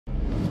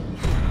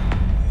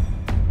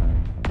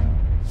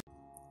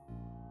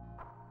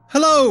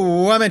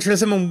Hello, I'm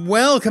EnterElysium and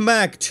welcome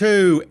back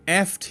to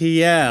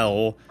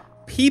FTL.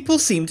 People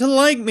seem to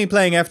like me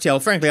playing FTL.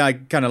 Frankly, I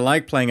kind of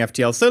like playing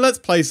FTL, so let's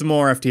play some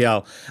more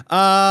FTL.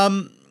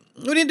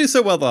 We didn't do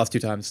so well the last two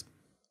times.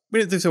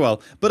 We didn't do so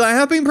well, but I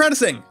have been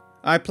practicing.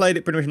 I played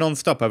it pretty much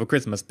non-stop over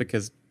Christmas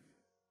because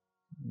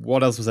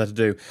what else was there to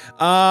do?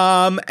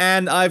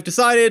 And I've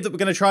decided that we're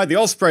going to try the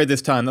Osprey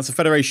this time. That's a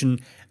Federation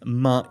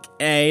Mark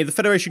A. The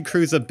Federation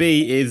Cruiser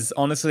B is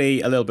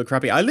honestly a little bit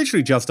crappy. I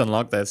literally just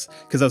unlocked this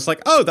because I was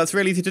like, oh, that's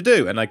really easy to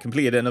do. And I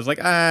completed it and I was like,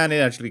 and it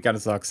actually kind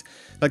of sucks.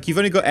 Like, you've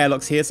only got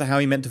airlocks here, so how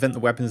are you meant to vent the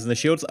weapons and the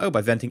shields? Oh,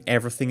 by venting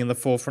everything in the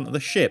forefront of the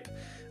ship.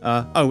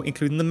 Oh,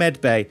 including the med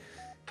bay.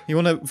 You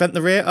want to vent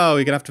the rear? Oh,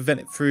 you're going to have to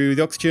vent it through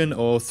the oxygen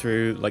or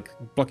through, like,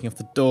 blocking off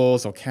the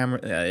doors or camera.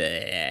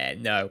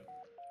 No.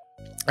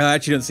 I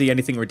actually don't see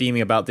anything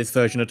redeeming about this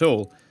version at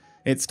all.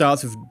 It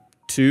starts with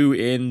 2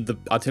 in the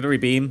artillery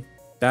beam.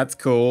 That's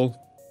cool.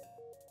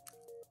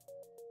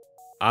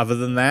 Other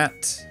than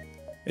that,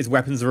 its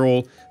weapons are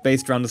all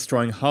based around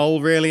destroying hull,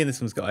 really, and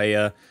this one's got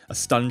a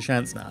stun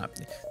chance. Nah,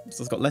 this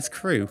one's got less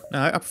crew. No,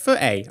 I prefer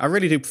A. I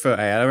really do prefer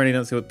A. I really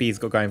don't see what B's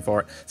got going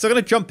for it. So I'm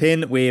going to jump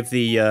in with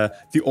the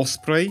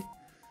Osprey.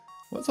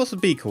 What's the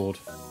B called?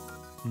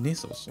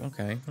 Nissos.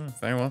 Okay,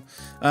 very well.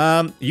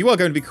 You are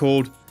going to be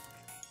called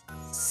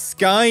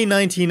Sky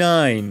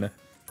 99.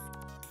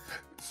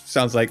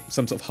 Sounds like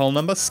some sort of hull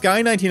number.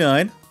 Sky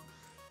 99.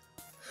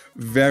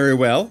 Very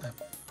well.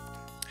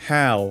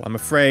 Hal, I'm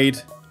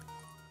afraid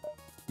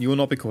you will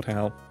not be called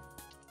Hal.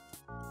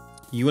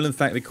 You will in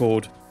fact be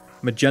called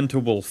Magenta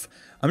Wolf.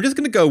 I'm just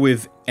going to go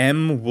with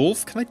M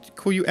Wolf. Can I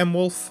call you M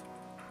Wolf?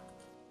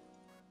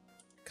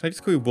 Can I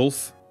just call you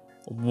Wolf?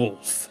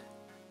 Wolf.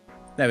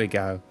 There we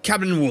go.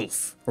 Captain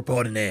Wolf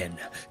reporting in.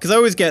 Because I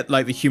always get,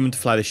 like, the human to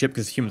fly the ship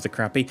because humans are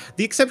crappy.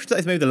 The exception to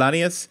that is maybe the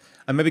Lanius.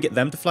 I maybe get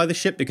them to fly the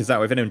ship because that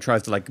way if anyone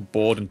tries to, like,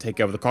 board and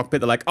take over the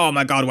cockpit, they're like, oh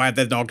my god, why is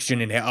there no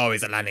oxygen in here? Oh,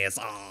 it's a Lanius.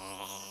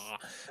 Oh.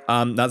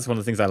 That's one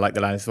of the things I like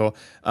the Lanius for.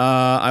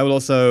 I will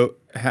also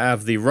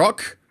have the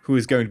Rock, who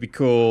is going to be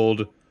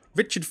called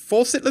Richard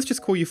Fawcett. Let's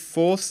just call you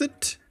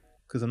Fawcett,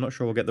 because I'm not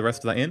sure we'll get the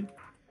rest of that in.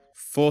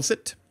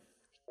 Fawcett.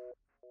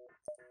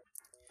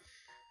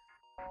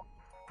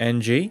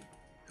 NG,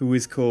 who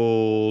is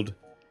called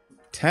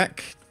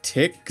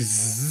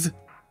Tactics.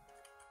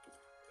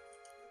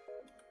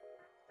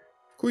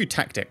 Call you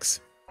Tactics.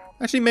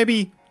 Actually,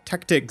 maybe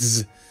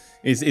Tactics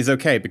is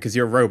okay because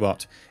you're a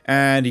robot.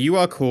 And you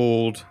are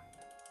called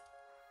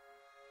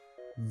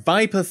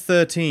Viper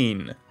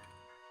 13.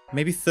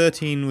 Maybe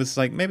 13 was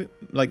like, maybe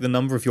like the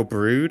number of your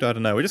brood. I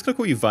don't know. We're just going to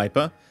call you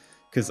Viper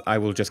because I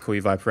will just call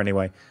you Viper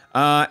anyway.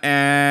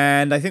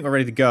 And I think we're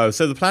ready to go.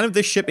 So the plan of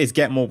this ship is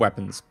get more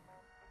weapons.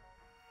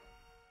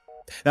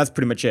 That's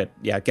pretty much it.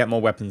 Yeah, get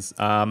more weapons.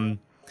 The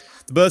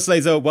burst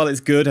laser, while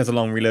it's good, has a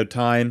long reload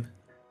time.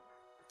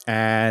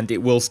 And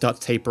it will start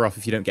to taper off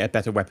if you don't get a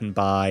better weapon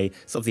by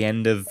sort of the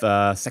end of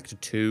Sector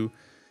 2.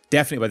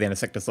 Definitely by the end of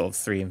Sector sort of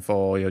 3 and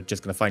 4, you're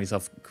just going to find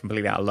yourself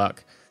completely out of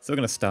luck. So we're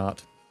going to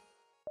start.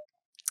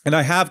 And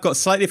I have got a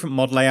slightly different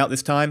mod layout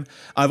this time.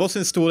 I've also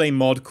installed a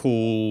mod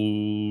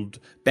called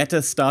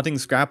Better Starting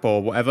Scrap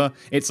or whatever.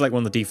 It's like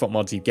one of the default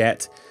mods you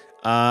get.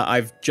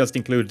 I've just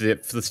included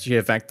it for the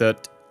sheer fact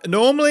that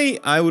normally,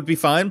 I would be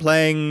fine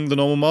playing the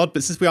normal mod,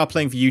 but since we are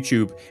playing for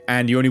YouTube,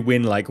 and you only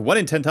win like 1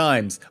 in 10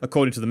 times,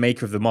 according to the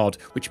maker of the mod,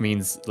 which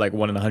means like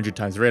 1 in 100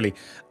 times really,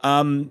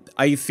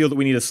 I feel that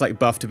we need a slight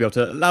buff to be able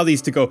to allow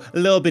these to go a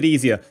little bit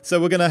easier. So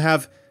we're going to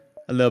have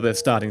a little bit of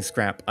starting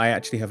scrap. I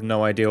actually have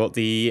no idea what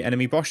the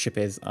enemy boss ship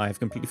is.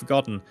 I've completely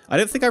forgotten. I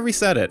don't think I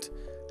reset it.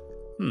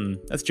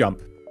 Let's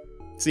jump.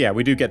 So yeah,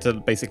 we do get to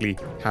basically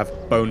have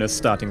bonus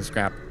starting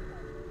scrap.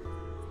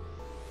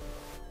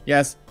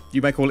 Yes.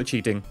 You may call it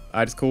cheating.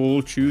 I just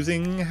call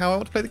choosing how I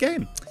want to play the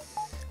game.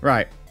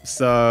 Right,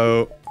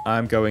 so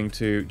I'm going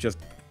to just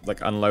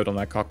like unload on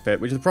that cockpit,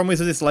 which the problem with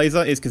this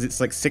laser is because it's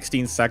like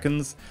 16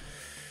 seconds.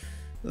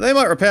 They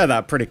might repair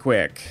that pretty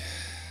quick.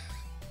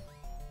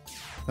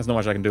 There's not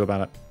much I can do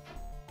about it.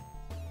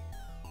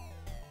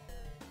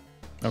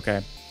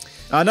 Okay.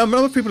 A number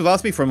of people have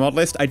asked me for a mod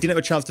list. I didn't have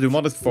a chance to do a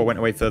mod list before I went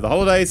away for the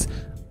holidays.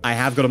 I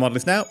have got a mod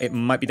list now. It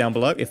might be down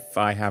below if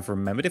I have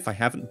remembered. If I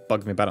haven't,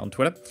 bug me about it on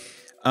Twitter.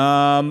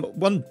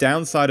 One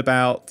downside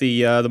about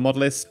the mod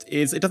list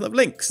is it doesn't have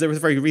links. There is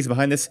a very good reason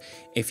behind this.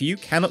 If you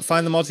cannot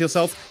find the mods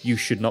yourself, you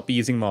should not be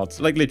using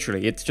mods. Like,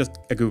 literally, it's just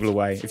a Google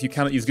away. If you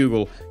cannot use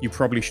Google, you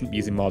probably shouldn't be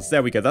using mods.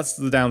 There we go. That's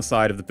the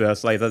downside of the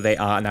burst laser. They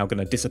are now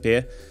going to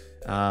disappear.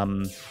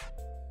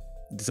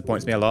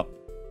 Disappoints me a lot.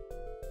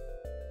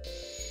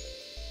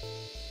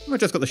 I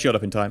just got the shield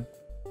up in time.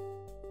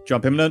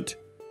 Jump imminent.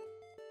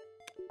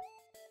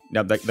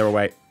 No, they're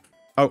away.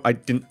 Oh, I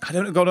don't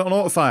got it on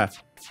auto fire.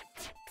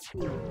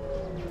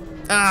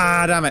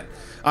 Ah, damn it.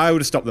 I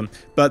would have stopped them,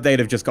 but they'd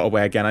have just got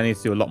away again. I need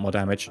to do a lot more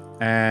damage.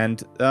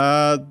 And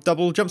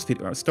double jump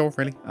speed. Store,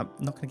 really? I'm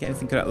not going to get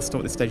anything good out of the store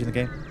at this stage in the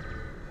game.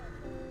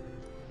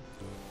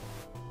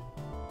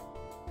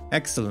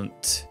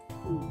 Excellent.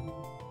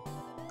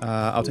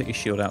 I'll take your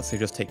shield out so you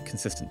just take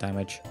consistent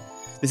damage.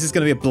 This is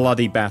going to be a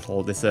bloody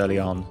battle this early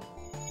on.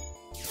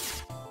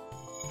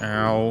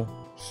 Ow.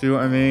 See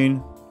what I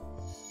mean?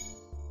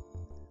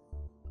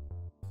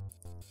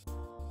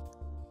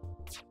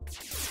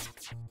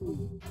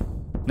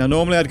 Now,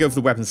 normally I'd go for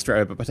the weapons straight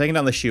away, but by taking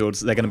down the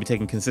shields, they're going to be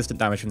taking consistent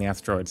damage from the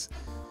asteroids.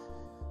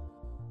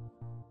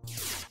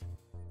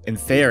 In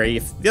theory,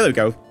 if... There we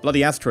go.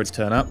 Bloody asteroids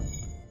turn up.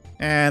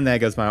 And there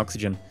goes my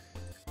oxygen.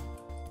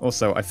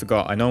 Also, I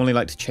forgot. I normally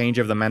like to change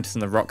over the mantis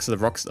and the rocks at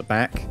the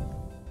back.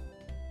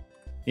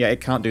 Yeah,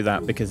 it can't do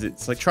that because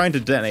it's like trying to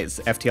detonate its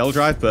FTL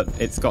drive, but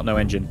it's got no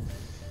engine.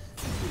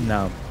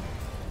 No.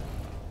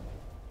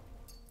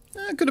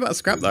 Good amount of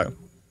scrap, though.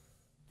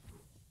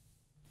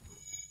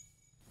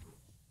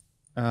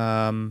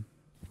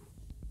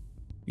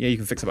 Yeah, you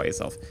can fix it by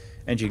yourself.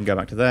 Engine can go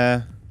back to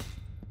there.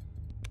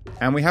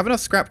 And we have enough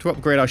scrap to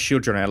upgrade our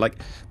shield generator. Like,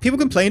 people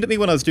complained at me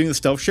when I was doing the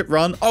stealth ship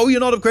run. Oh, you're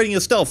not upgrading your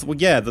stealth. Well,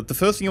 yeah, the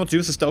first thing you want to do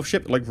is a stealth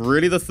ship. Like,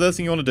 really, the first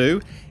thing you want to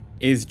do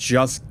is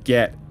just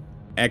get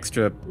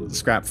extra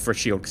scrap for a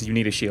shield, because you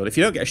need a shield. If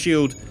you don't get a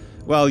shield,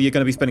 well, you're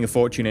going to be spending a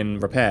fortune in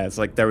repairs.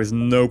 Like, there is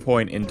no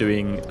point in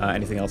doing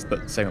anything else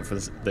but saving up for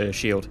the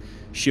shield.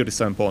 Shield is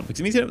so important, because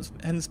it means you don't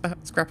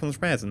spend scrap on the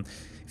repairs, and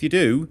if you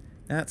do,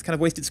 that's kind of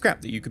wasted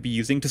scrap that you could be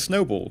using to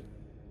snowball.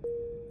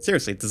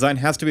 Seriously, design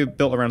has to be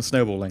built around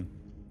snowballing.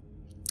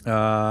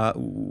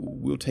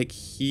 We'll take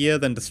here,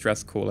 then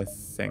distress call, I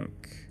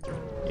think.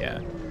 Yeah.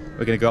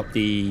 We're going to go up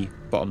the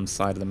bottom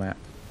side of the map.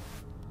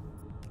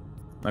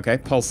 Okay,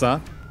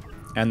 pulsar.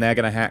 And they're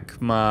going to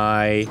hack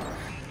my...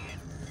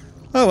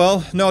 Oh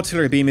well, no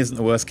artillery beam isn't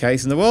the worst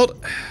case in the world.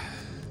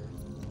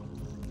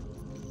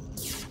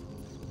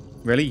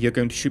 Really? You're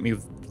going to shoot me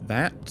with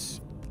that?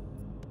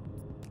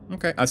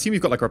 Okay, I assume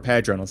you've got like a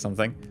repair drone or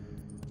something.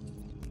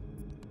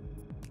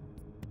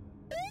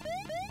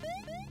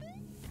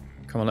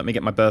 Come on, let me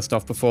get my burst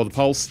off before the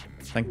pulse.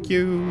 Thank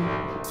you.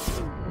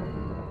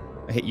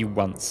 I hit you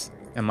once,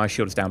 and my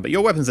shield is down, but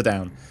your weapons are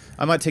down.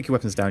 I might take your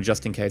weapons down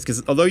just in case,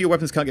 because although your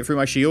weapons can't get through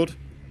my shield,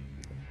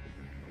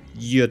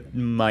 you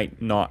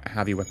might not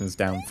have your weapons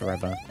down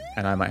forever,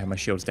 and I might have my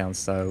shields down,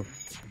 so...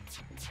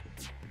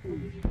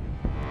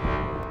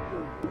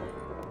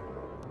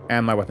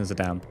 And my weapons are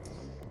down.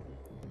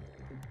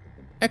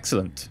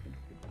 Excellent.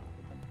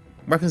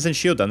 Weapons and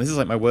shield down. This is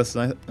like my worst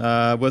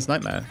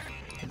nightmare.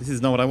 This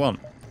is not what I want.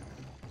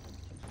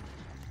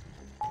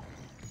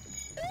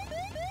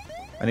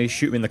 I need to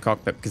shoot them in the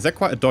cockpit, because they're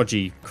quite a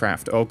dodgy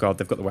craft. Oh god,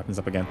 they've got the weapons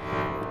up again.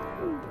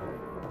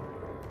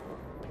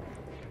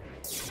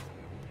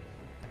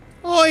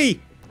 Oi!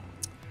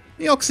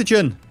 The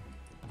oxygen!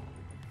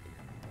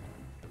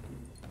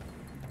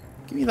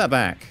 Give me that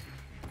back.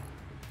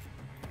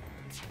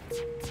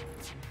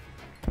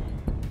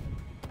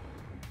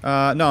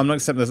 No, I'm not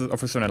accepting this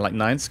offer for like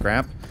 9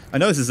 scrap. I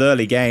know this is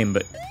early game,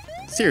 but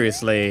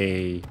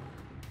seriously.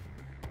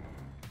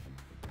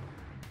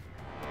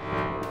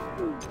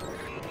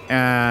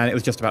 And it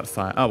was just about to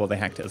fire. Oh, well, they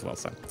hacked it as well,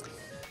 so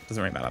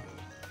doesn't really matter.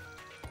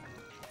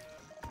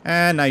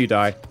 And now you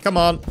die. Come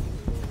on.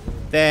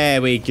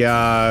 There we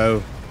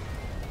go.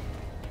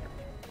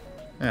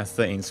 That's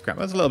 13 scrap.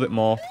 That's a little bit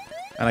more.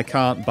 And I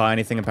can't buy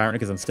anything, apparently,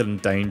 because I'm still in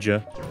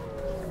danger.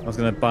 I was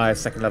going to buy a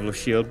second level of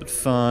shield, but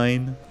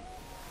fine.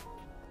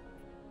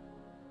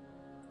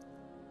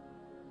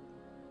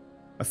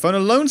 I found a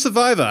lone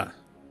survivor.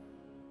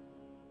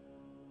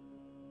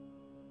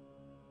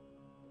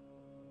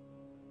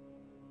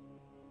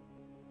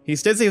 He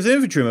states he was an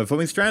infantryman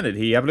forming stranded.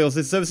 He happily offers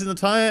his services in the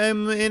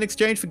time in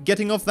exchange for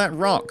getting off that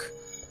rock.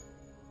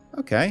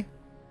 Okay.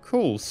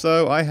 Cool.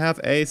 So I have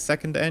a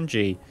second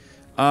NG.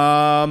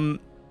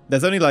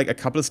 There's only like a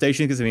couple of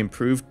stations because they've been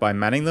improved by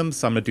manning them,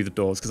 so I'm going to do the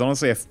doors. Because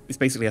honestly, it's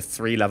basically a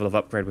 3 level of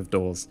upgrade with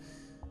doors.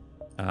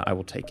 I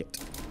will take it.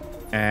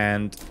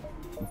 And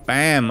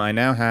bam! I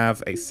now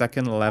have a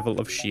second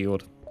level of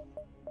shield.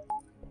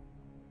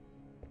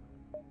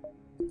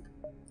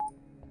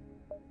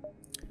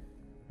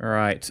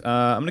 Alright,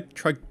 I'm going to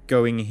try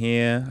going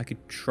here. I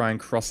could try and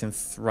cross in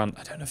front.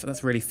 I don't know if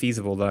that's really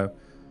feasible, though.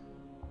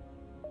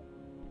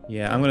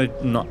 Yeah, I'm going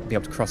to not be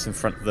able to cross in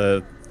front of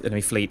the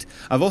enemy fleet.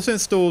 I've also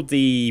installed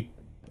the...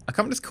 I can't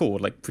remember what it's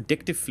called, like,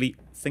 predictive fleet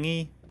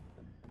thingy?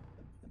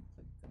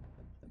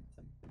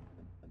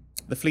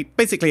 The fleet...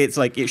 Basically, it's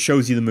like, it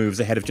shows you the moves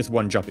ahead of just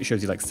one jump. It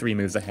shows you, like, 3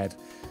 moves ahead.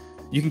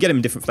 You can get them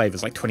in different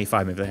flavors, like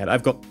 25 moves ahead.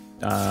 I've got,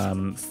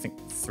 I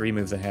think 3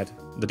 moves ahead.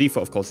 The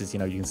default, of course, is, you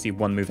know, you can see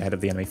 1 move ahead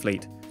of the enemy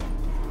fleet.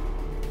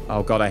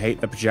 Oh god, I hate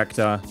the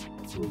projector.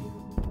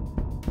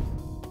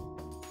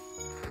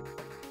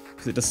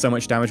 Because it does so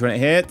much damage when it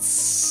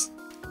hits.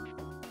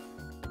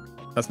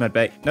 That's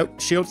medbay.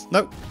 Nope, shields,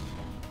 nope.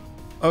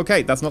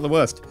 Okay, that's not the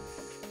worst.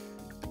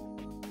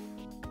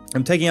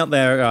 I'm taking out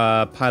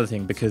their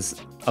piloting because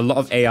a lot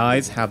of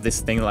AIs have this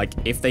thing, like,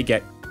 if they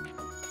get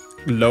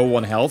low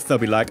on health, they'll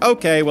be like,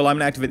 okay, well, I'm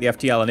gonna activate the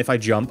FTL, and if I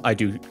jump, I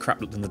do crap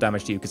tons of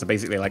damage to you, because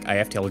basically, like, I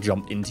FTL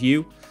jump into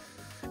you.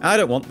 And I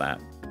don't want that.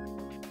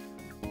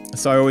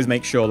 So I always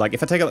make sure, like,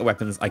 if I take out the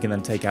weapons, I can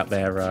then take out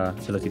their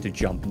ability to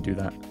jump and do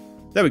that.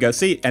 There we go,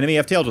 see? Enemy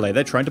FTL delay,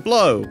 they're trying to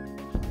blow!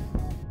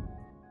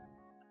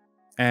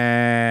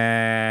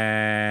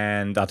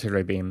 And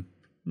artillery beam.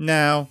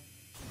 Now.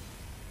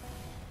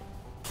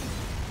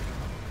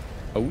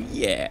 Oh,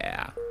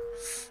 yeah.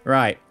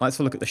 Right, let's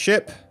have a look at the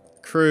ship.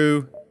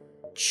 Crew.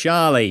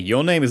 Charlie.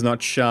 Your name is not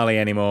Charlie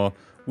anymore.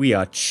 We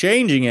are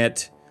changing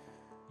it.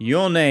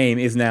 Your name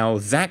is now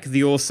Zach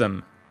the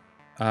Awesome.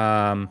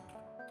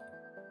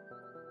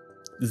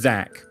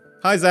 Zach.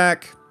 Hi,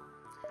 Zach.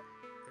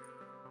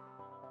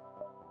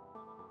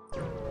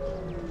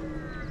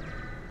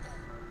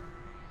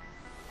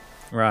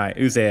 Right,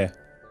 who's here?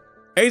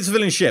 Aid a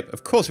civilian ship.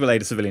 Of course we'll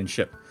aid a civilian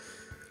ship.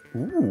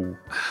 Ooh.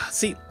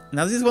 See,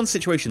 now this is one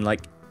situation,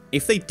 like,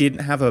 if they didn't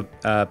have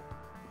a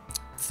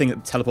thing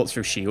that teleports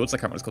through shields, I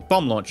can't remember what it's called,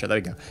 bomb launcher, there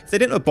we go. If they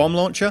didn't have a bomb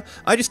launcher,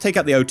 I just take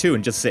out the O2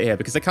 and just sit here,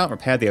 because I can't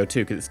repair the O2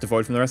 because it's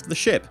devoid from the rest of the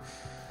ship.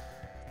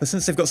 But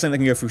since they've got something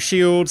that can go through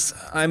shields,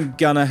 I'm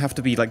gonna have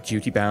to be, like,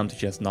 duty-bound to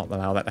just not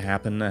allow that to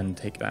happen and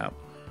take it out.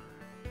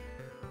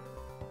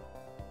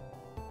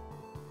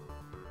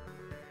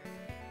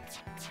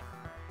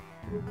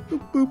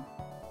 Boop, boop.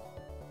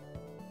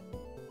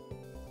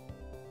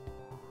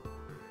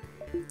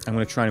 I'm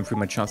going to try and improve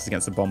my chances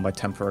against the bomb by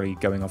temporarily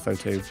going off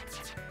O2.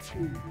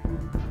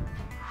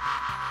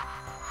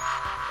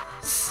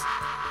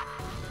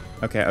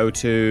 Okay,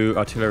 O2,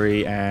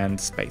 artillery, and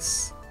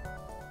space.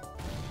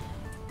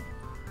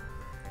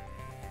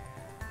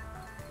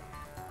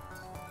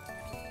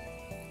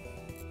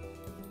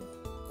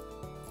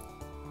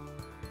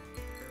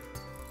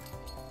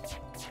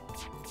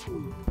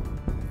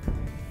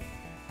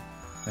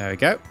 There we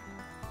go.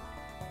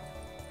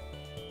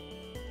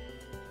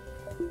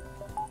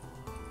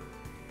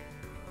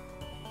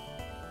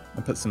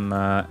 I'll put some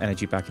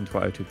energy back into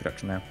our O2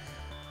 production now.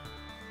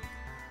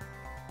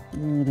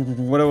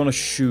 What do I want to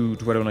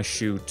shoot? What do I want to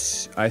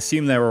shoot? I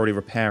assume they're already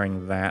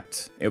repairing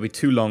that. It'll be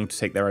too long to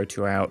take their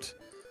O2 out.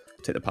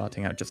 Take the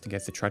parting out just in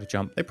case they try to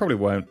jump. They probably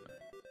won't.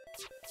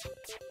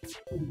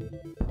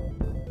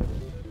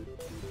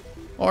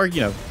 Or,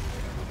 you know,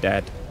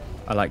 dead.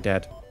 I like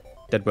dead.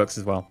 Dead works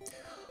as well.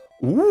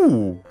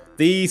 Ooh!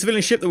 The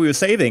civilian ship that we were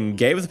saving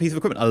gave us a piece of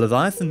equipment. A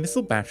Leviathan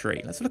missile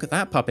battery. Let's look at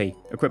that puppy.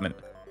 Equipment.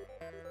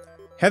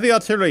 Heavy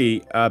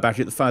artillery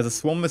battery that fires a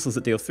swarm missiles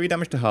that deal 3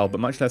 damage to hull, but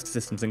much less to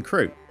systems and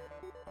crew.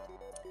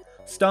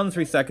 Stun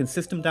 3 seconds.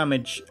 System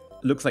damage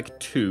looks like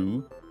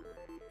 2.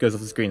 Goes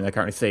off the screen that I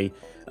can't really see.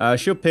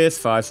 Shield pierce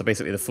 5, so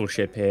basically the full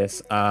shield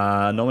pierce.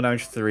 Normal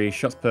damage 3.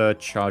 Shots per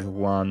charge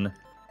 1.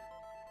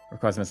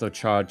 Requires a missile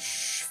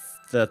charge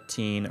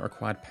 13.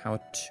 Required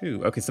power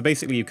 2. Okay, so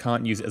basically you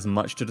can't use it as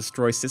much to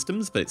destroy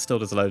systems, but it still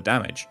does a lot of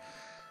damage.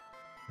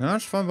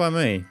 That's fine by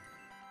me.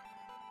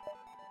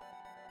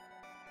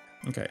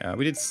 Okay,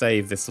 we did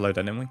save this slowdown,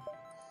 didn't we?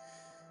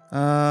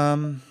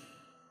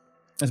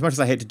 As much as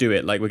I hate to do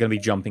it, like, we're going to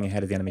be jumping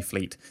ahead of the enemy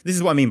fleet. This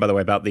is what I mean, by the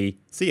way, about the...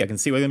 See, I can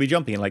see we're going to be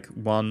jumping in, like,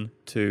 1,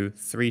 2,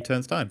 3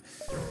 turns time.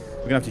 We're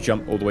going to have to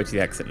jump all the way to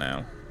the exit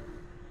now.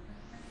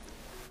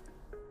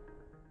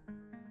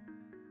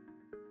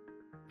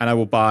 And I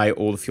will buy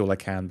all the fuel I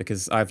can,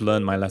 because I've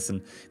learned my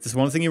lesson. If there's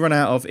one thing you run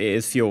out of, it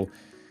is fuel.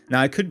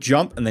 Now, I could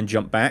jump and then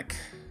jump back,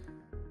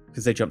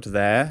 because they jumped to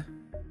there.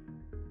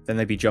 Then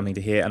they'd be jumping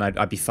to here, and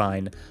I'd be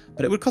fine.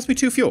 But it would cost me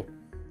 2 fuel.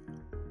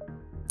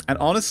 And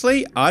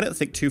honestly, I don't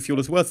think 2 fuel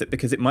is worth it,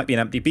 because it might be an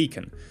empty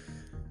beacon.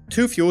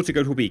 2 fuel to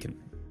go to a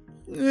beacon.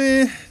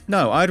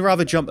 No, I'd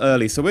rather jump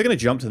early, so we're going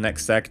to jump to the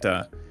next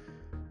sector.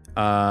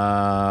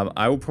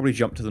 I will probably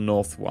jump to the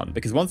north one,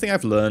 because one thing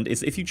I've learned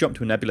is if you jump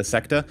to a nebula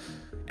sector,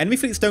 enemy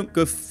fleets don't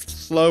go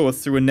slower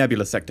through a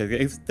nebula sector.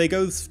 If they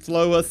go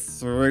slower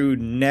through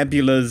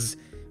nebulas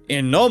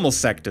in normal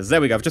sectors.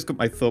 There we go. I've just got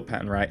my thought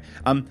pattern right.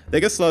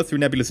 They go slower through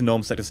nebulas in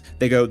normal sectors.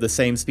 They go the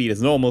same speed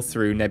as normal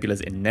through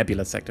nebulas in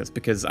nebula sectors,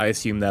 because I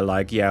assume they're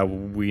like, yeah,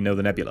 we know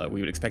the nebula.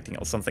 We were expecting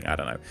it or something. I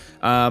don't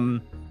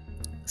know.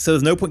 So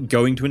there's no point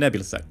going to a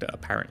nebula sector,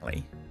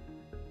 apparently.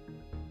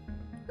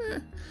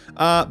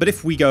 But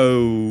if we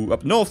go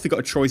up north, we've got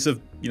a choice of,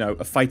 you know,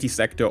 a fighty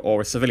sector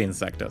or a civilian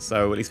sector.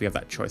 So at least we have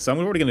that choice. So I'm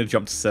already going to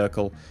jump to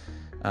Circle,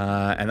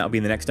 and that'll be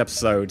in the next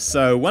episode.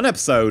 So 1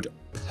 episode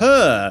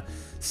per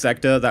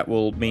sector. That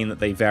will mean that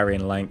they vary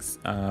in length.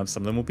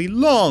 Some of them will be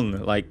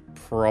long, like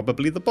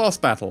probably the boss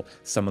battle.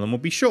 Some of them will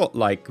be short,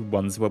 like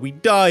ones where we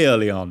die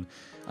early on.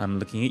 I'm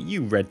looking at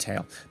you, Red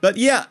Tail. But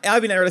yeah,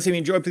 I've been EnterElysium. If you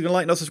enjoyed, please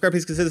like, not subscribe,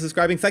 please consider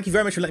subscribing. Thank you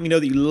very much for letting me know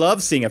that you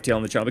love seeing FTL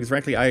on the channel, because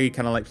frankly, I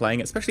kind of like playing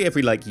it, especially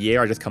every like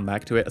year. I just come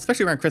back to it,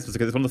 especially around Christmas,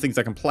 because it's one of the things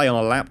I can play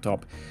on a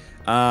laptop.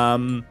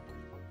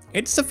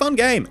 It's a fun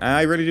game.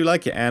 I really do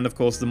like it. And of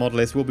course, the mod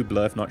list will be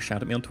below. If not,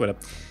 shout at me on Twitter.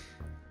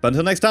 But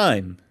until next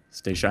time,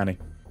 stay shiny.